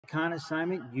Icon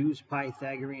assignment, use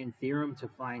Pythagorean theorem to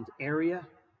find area.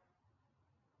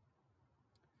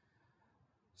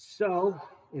 So,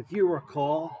 if you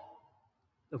recall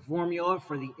the formula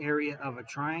for the area of a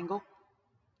triangle,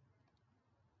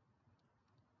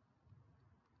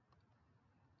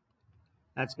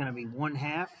 that's going to be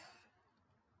 1/2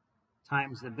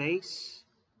 times the base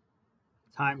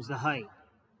times the height.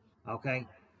 Okay?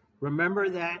 Remember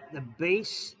that the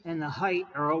base and the height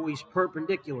are always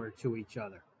perpendicular to each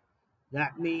other.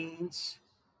 That means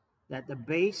that the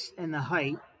base and the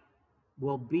height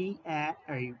will be at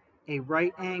a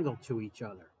right angle to each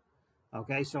other.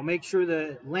 Okay, so make sure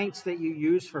the lengths that you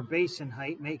use for base and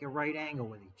height make a right angle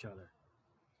with each other.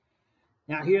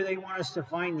 Now here they want us to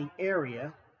find the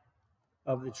area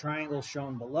of the triangle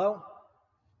shown below.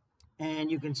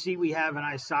 And you can see we have an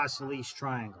isosceles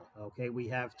triangle. Okay, we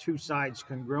have two sides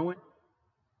congruent.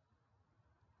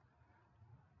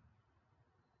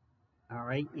 All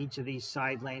right, each of these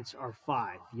side lengths are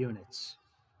 5 units.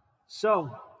 So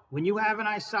when you have an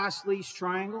isosceles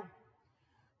triangle,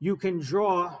 you can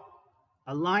draw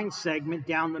a line segment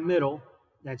down the middle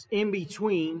that's in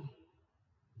between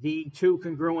the two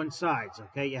congruent sides.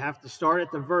 Okay, you have to start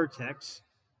at the vertex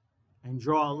and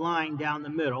draw a line down the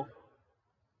middle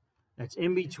that's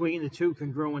in between the two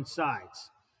congruent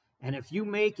sides. And if you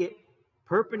make it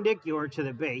perpendicular to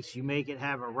the base, you make it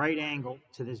have a right angle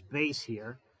to this base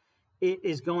here, it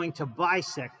is going to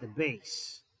bisect the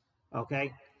base.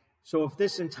 Okay, so if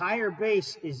this entire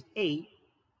base is 8,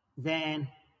 then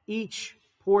each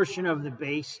portion of the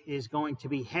base is going to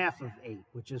be half of 8,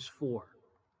 which is 4.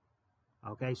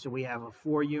 Okay, so we have a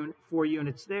 4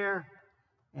 units there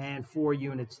and 4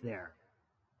 units there.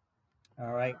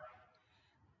 All right.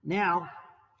 Now,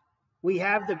 we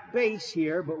have the base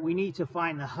here, but we need to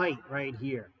find the height right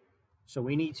here. So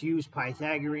we need to use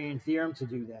Pythagorean theorem to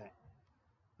do that.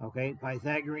 Okay,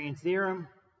 Pythagorean theorem,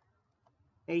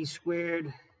 a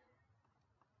squared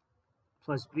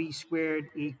plus b squared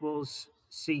equals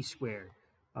c squared.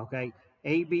 Okay,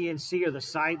 a, b, and c are the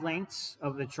side lengths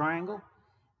of the triangle,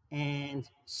 and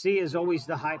c is always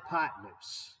the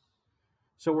hypotenuse.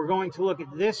 So we're going to look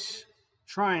at this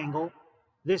triangle,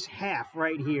 this half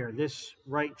right here, this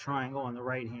right triangle on the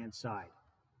right-hand side.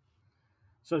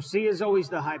 So c is always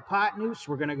the hypotenuse.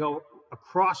 We're going to go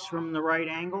across from the right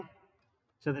angle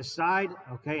to the side,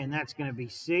 okay, and that's going to be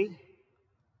c.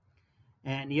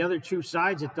 And the other two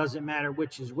sides, it doesn't matter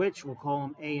which is which, we'll call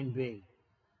them a and b.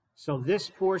 So this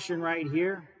portion right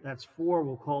here, that's 4,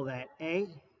 we'll call that a.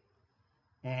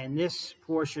 And this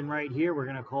portion right here, we're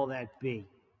going to call that b.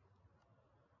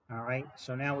 All right,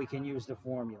 so now we can use the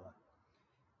formula.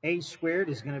 A squared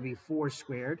is going to be 4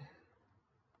 squared.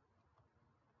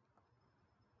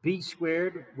 B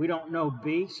squared, we don't know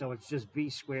b, so it's just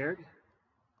b squared.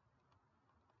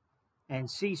 And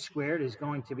c squared is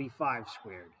going to be 5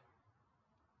 squared.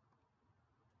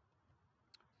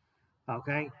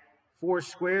 Okay, 4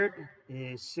 squared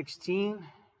is 16.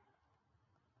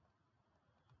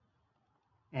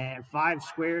 And 5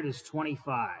 squared is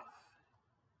 25.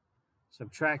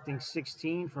 Subtracting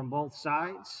 16 from both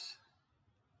sides.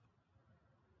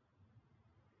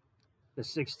 The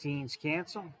 16s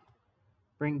cancel.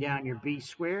 Bring down your b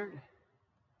squared.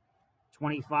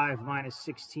 25 minus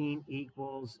 16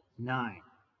 equals 9.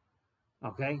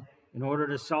 Okay, in order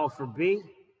to solve for b,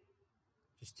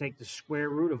 just take the square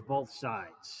root of both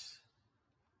sides.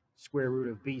 Square root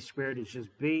of b squared is just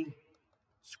b.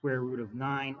 Square root of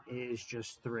 9 is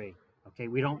just 3. Okay,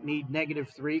 we don't need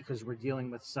 -3 because we're dealing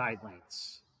with side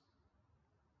lengths.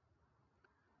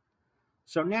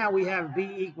 So now we have b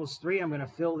equals 3. I'm going to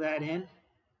fill that in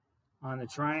on the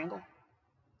triangle.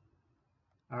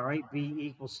 All right, b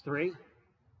equals 3.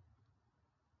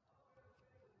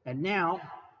 And now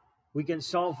we can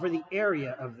solve for the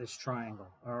area of this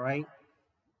triangle. All right,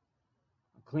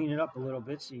 I'll clean it up a little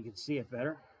bit so you can see it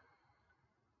better.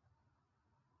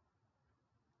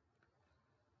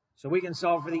 So we can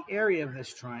solve for the area of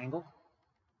this triangle.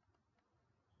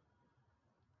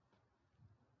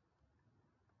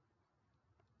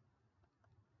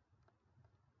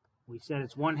 We said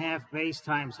it's 1/2 base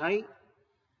times height.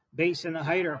 Base and the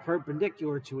height are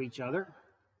perpendicular to each other.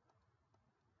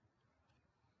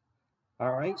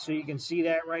 All right, so you can see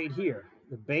that right here.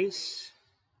 The base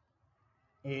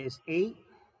is 8.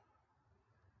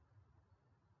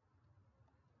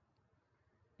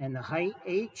 And the height,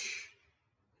 h,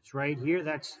 it's right here,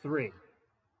 that's 3.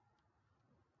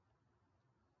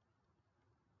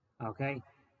 Okay,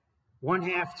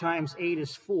 1/2 times 8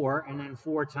 is 4, and then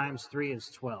 4 times 3 is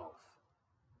 12.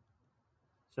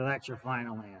 So that's your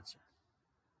final answer.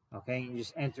 Okay, you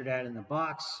just enter that in the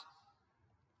box.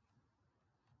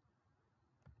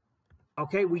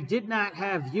 Okay, we did not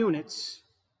have units,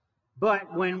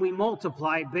 but when we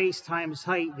multiply base times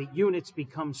height, the units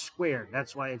become squared.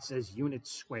 That's why it says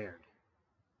units squared.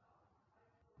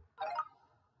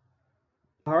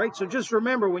 All right, so just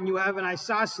remember, when you have an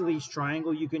isosceles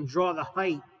triangle, you can draw the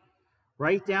height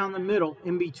right down the middle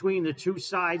in between the two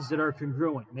sides that are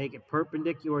congruent. Make it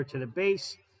perpendicular to the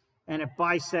base, and it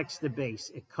bisects the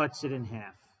base. It cuts it in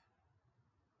half.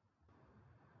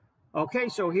 Okay,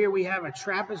 so here we have a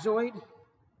trapezoid.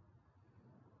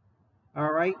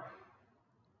 All right.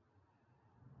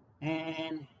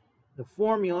 And the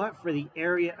formula for the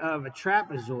area of a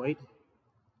trapezoid,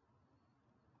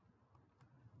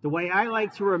 the way I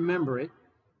like to remember it,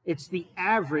 it's the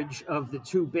average of the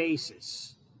two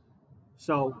bases.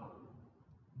 So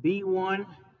B1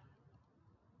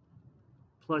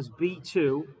 plus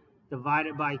B2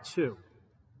 divided by 2.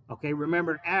 Okay,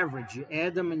 remember average. You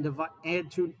add them and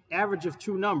average of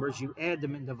two numbers, you add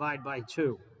them and divide by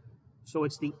 2. So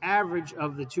it's the average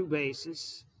of the two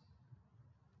bases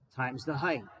times the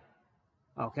height.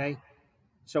 Okay,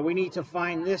 so we need to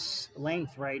find this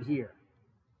length right here.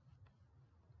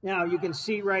 Now you can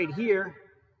see right here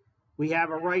we have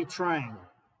a right triangle.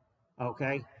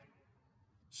 Okay,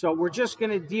 so we're just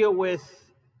going to deal with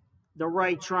the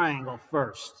right triangle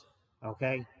first.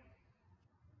 Okay,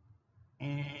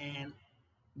 and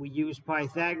we use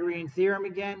Pythagorean theorem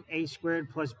again. A squared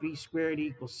plus b squared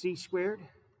equals c squared.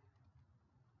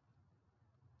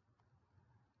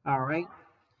 All right,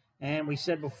 and we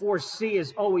said before c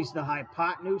is always the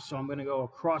hypotenuse, so I'm going to go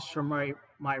across from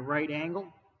my right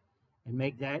angle and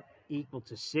make that equal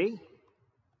to c.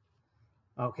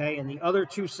 Okay, and the other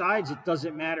two sides, it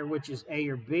doesn't matter which is a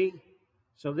or b.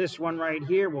 So this one right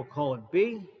here, we'll call it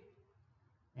b.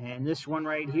 And this one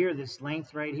right here, this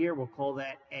length right here, we'll call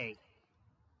that a.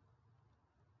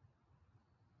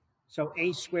 So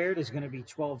a squared is going to be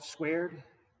 12 squared.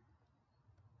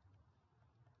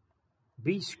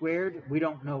 B squared, we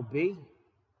don't know b,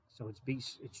 so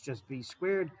it's just b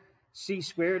squared. C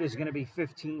squared is going to be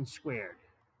 15 squared.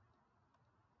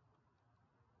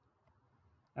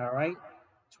 All right,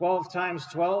 12 times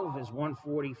 12 is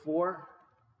 144,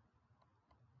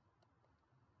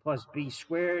 plus b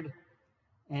squared,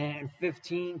 and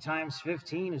 15 times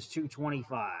 15 is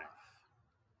 225.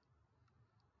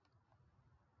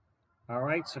 All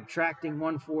right, subtracting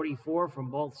 144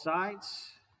 from both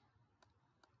sides.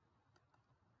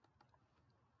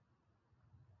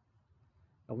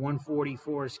 The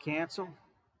 144's cancel.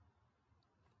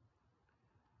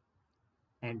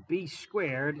 And b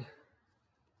squared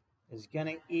is going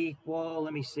to equal,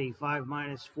 let me see, 5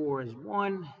 minus 4 is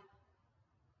 1.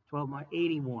 12 minus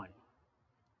 81.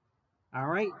 All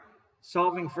right,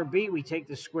 solving for b, we take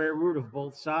the square root of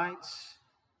both sides.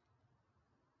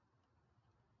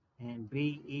 And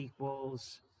b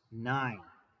equals 9.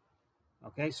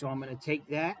 Okay, so I'm going to take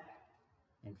that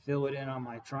and fill it in on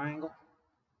my triangle.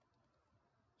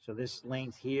 So this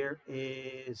length here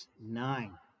is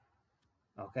 9.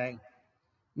 Okay,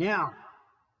 now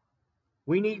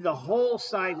we need the whole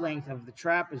side length of the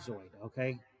trapezoid.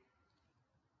 Okay,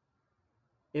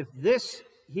 if this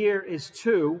here is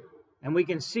 2, and we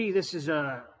can see this is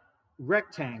a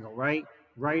rectangle, right?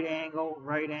 Right angle,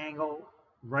 right angle,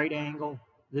 right angle.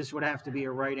 This would have to be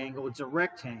a right angle. It's a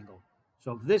rectangle.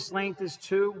 So if this length is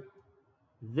 2,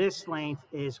 this length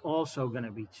is also going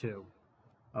to be 2.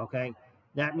 Okay?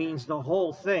 That means the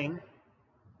whole thing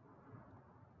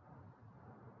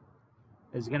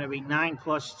is going to be 9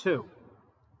 plus 2,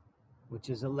 which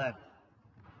is 11.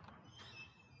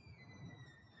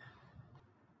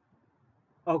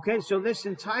 Okay, so this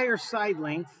entire side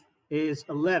length is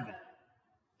 11.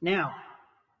 Now,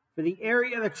 for the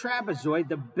area of the trapezoid,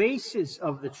 the bases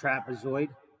of the trapezoid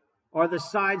are the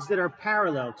sides that are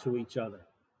parallel to each other.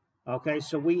 Okay,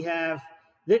 so we have,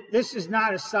 this is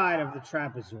not a side of the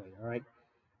trapezoid, all right?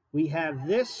 We have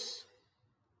this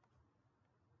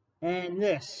and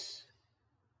this.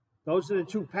 Those are the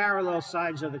two parallel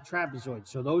sides of the trapezoid.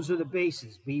 So those are the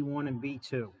bases, B1 and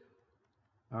B2.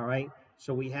 All right,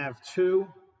 so we have 2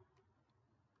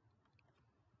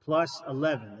 plus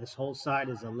 11. This whole side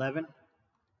is 11.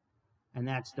 And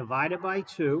that's divided by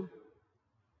 2.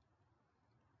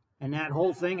 And that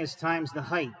whole thing is times the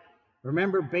height.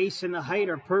 Remember, base and the height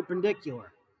are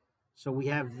perpendicular. So we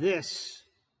have this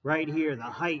right here. The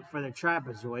height for the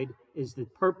trapezoid is the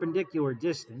perpendicular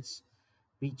distance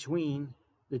between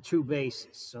the two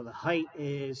bases. So the height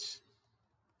is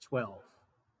 12.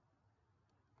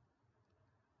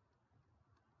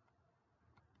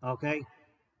 Okay,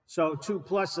 so 2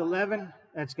 plus 11,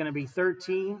 that's going to be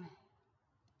 13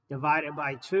 divided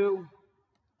by 2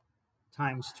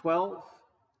 times 12.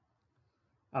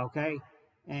 Okay,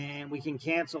 and we can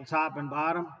cancel top and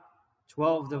bottom.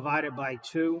 12 divided by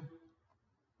 2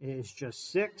 is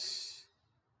just 6,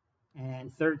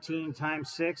 and 13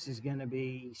 times 6 is going to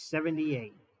be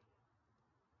 78.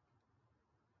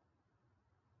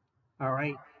 All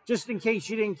right, just in case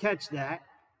you didn't catch that,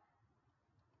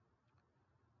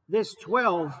 this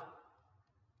 12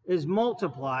 is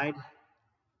multiplied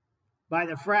by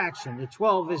the fraction. The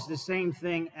 12 is the same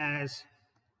thing as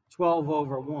 12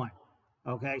 over 1.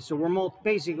 Okay, so we're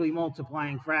basically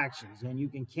multiplying fractions, and you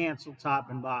can cancel top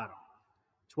and bottom.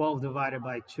 12 divided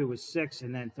by 2 is 6,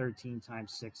 and then 13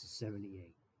 times 6 is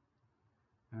 78.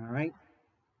 All right,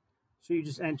 so you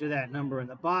just enter that number in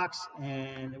the box,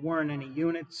 and there weren't any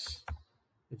units.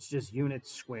 It's just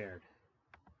units squared.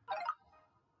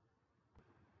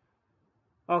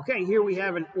 Okay, here we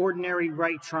have an ordinary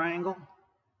right triangle.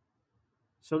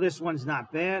 So this one's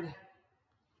not bad.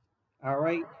 All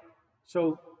right,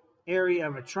 so area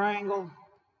of a triangle.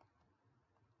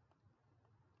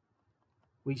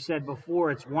 We said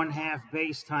before it's 1/2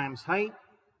 base times height.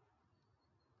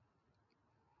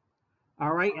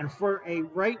 All right, and for a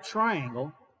right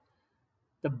triangle,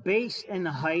 the base and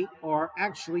the height are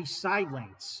actually side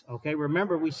lengths. Okay,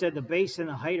 remember we said the base and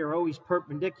the height are always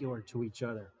perpendicular to each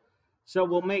other. So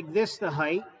we'll make this the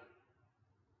height.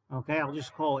 Okay, I'll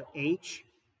just call it H,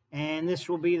 and this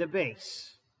will be the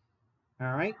base.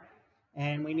 All right,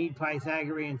 and we need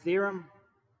Pythagorean theorem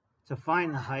to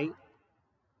find the height.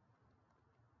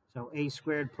 So a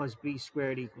squared plus b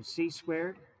squared equals c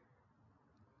squared.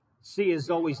 C is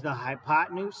always the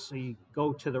hypotenuse, so you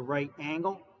go to the right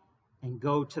angle and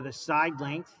go to the side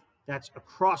length that's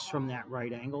across from that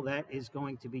right angle. That is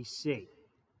going to be C.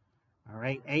 All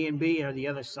right, A and B are the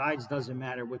other sides, doesn't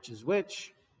matter which is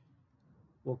which.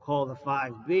 We'll call the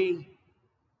 5B,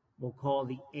 we'll call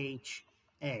the H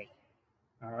A.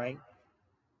 All right.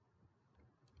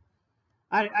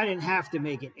 I didn't have to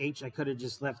make it H. I could have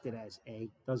just left it as A.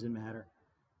 Doesn't matter.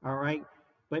 All right.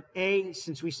 But A,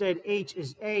 since we said H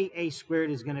is A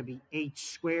squared is going to be H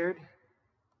squared.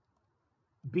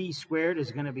 B squared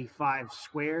is going to be 5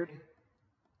 squared.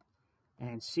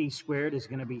 And C squared is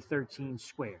going to be 13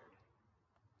 squared.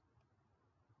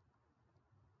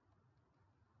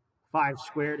 5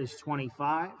 squared is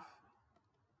 25.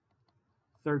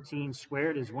 13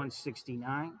 squared is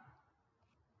 169.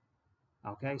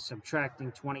 Okay,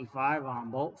 subtracting 25 on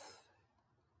both.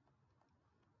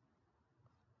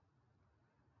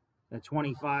 The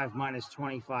 25 minus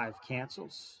 25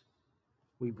 cancels.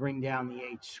 We bring down the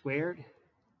H squared.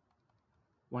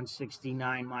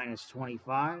 169 minus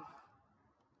 25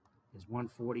 is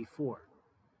 144.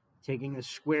 Taking the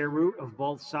square root of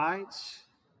both sides.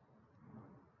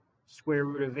 Square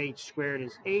root of H squared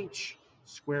is H.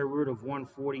 Square root of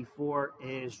 144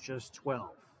 is just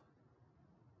 12.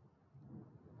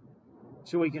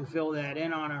 So we can fill that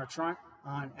in on our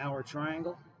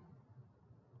triangle.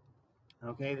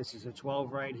 Okay, this is a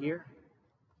 12 right here.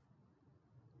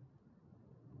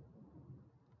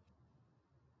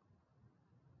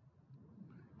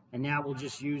 And now we'll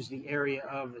just use the area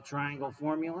of the triangle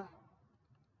formula.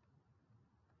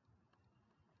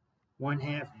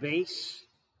 1/2 base.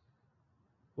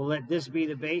 We'll let this be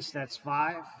the base, that's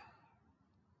 5.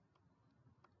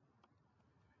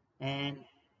 And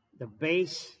the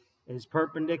base is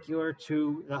perpendicular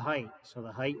to the height. So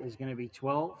the height is going to be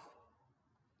 12.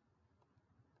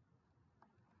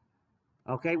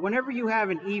 Okay, whenever you have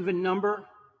an even number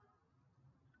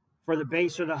for the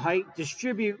base or the height,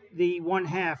 distribute the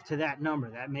 1/2 to that number.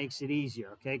 That makes it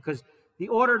easier, okay? Because the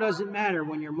order doesn't matter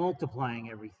when you're multiplying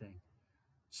everything.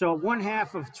 So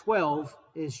 1/2 of 12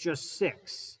 is just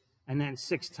 6. And then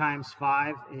 6 times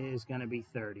 5 is going to be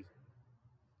 30.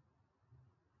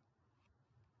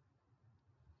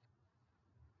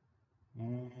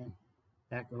 And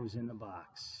that goes in the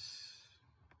box.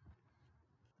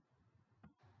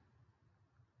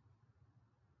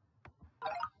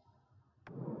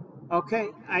 Okay,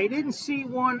 I didn't see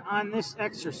one on this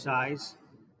exercise,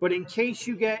 but in case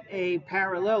you get a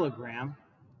parallelogram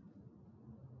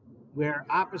where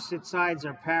opposite sides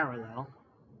are parallel,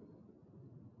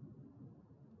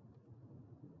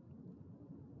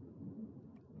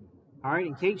 all right,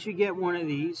 in case you get one of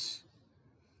these,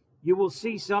 you will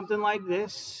see something like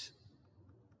this,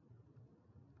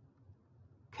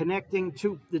 connecting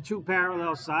the two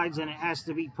parallel sides, and it has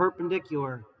to be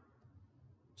perpendicular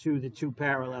to the two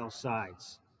parallel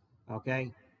sides,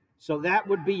 okay? So that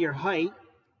would be your height,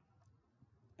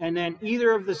 and then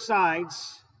either of the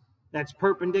sides that's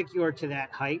perpendicular to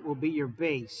that height will be your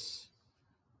base,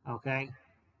 okay?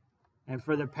 And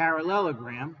for the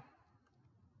parallelogram,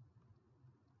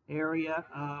 area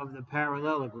of the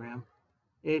parallelogram,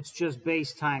 It's just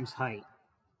base times height.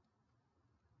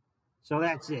 So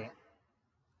that's it.